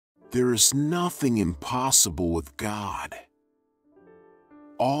There is nothing impossible with God.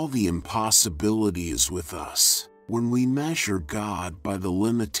 All the impossibility is with us when we measure God by the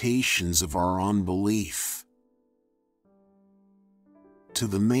limitations of our unbelief. To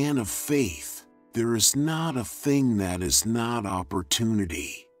the man of faith, there is not a thing that is not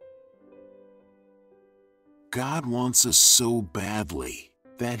opportunity. God wants us so badly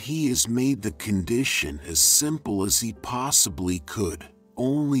that He has made the condition as simple as He possibly could: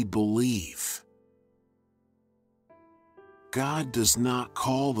 only believe. God does not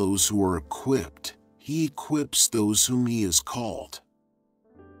call those who are equipped, He equips those whom He has called.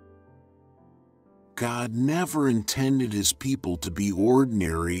 God never intended His people to be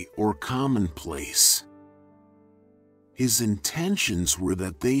ordinary or commonplace. His intentions were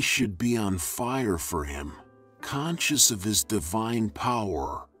that they should be on fire for Him, conscious of His divine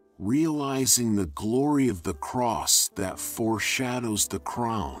power, realizing the glory of the cross that foreshadows the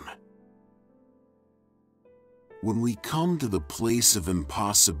crown. When we come to the place of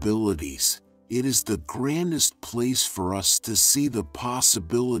impossibilities, it is the grandest place for us to see the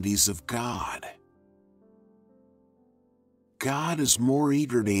possibilities of God. God is more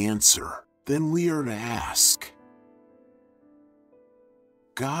eager to answer than we are to ask.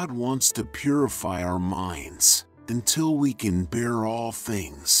 God wants to purify our minds until we can bear all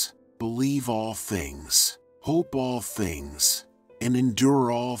things, believe all things, hope all things, and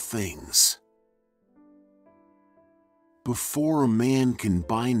endure all things. Before a man can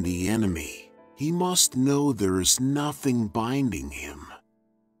bind the enemy, he must know there is nothing binding him.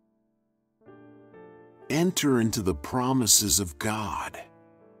 Enter into the promises of God.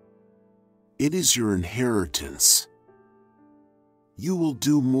 It is your inheritance. You will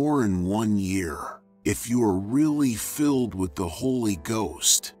do more in 1 year, if you are really filled with the Holy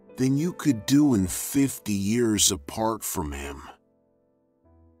Ghost, than you could do in 50 years apart from Him.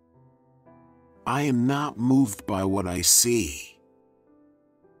 I am not moved by what I see.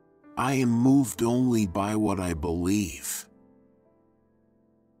 I am moved only by what I believe.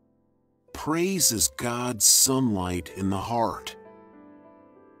 Praise is God's sunlight in the heart.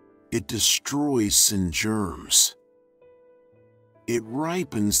 It destroys sin germs. It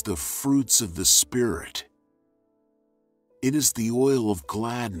ripens the fruits of the Spirit. It is the oil of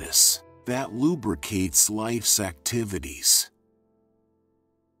gladness that lubricates life's activities.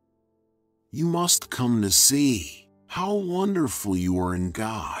 You must come to see how wonderful you are in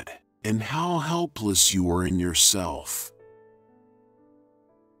God and how helpless you are in yourself.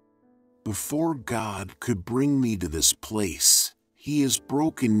 Before God could bring me to this place, He has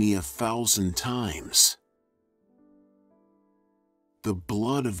broken me 1,000 times. The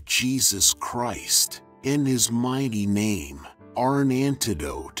blood of Jesus Christ and His mighty name are an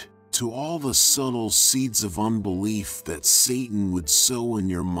antidote to all the subtle seeds of unbelief that Satan would sow in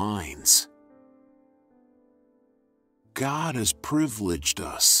your minds. God has privileged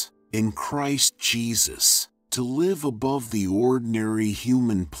us, in Christ Jesus, to live above the ordinary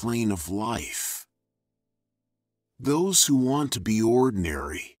human plane of life. Those who want to be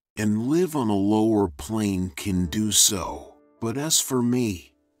ordinary and live on a lower plane can do so, but as for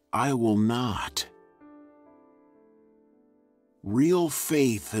me, I will not. Real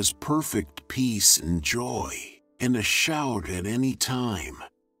faith has perfect peace and joy, and a shout at any time.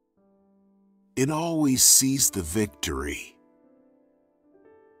 It always sees the victory.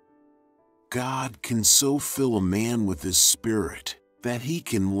 God can so fill a man with His Spirit that he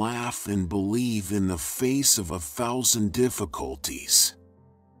can laugh and believe in the face of 1,000 difficulties.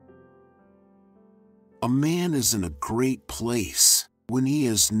 A man is in a great place when he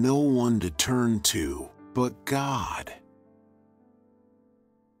has no one to turn to but God.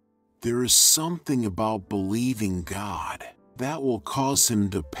 There is something about believing God that will cause Him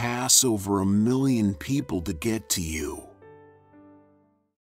to pass over 1 million people to get to you.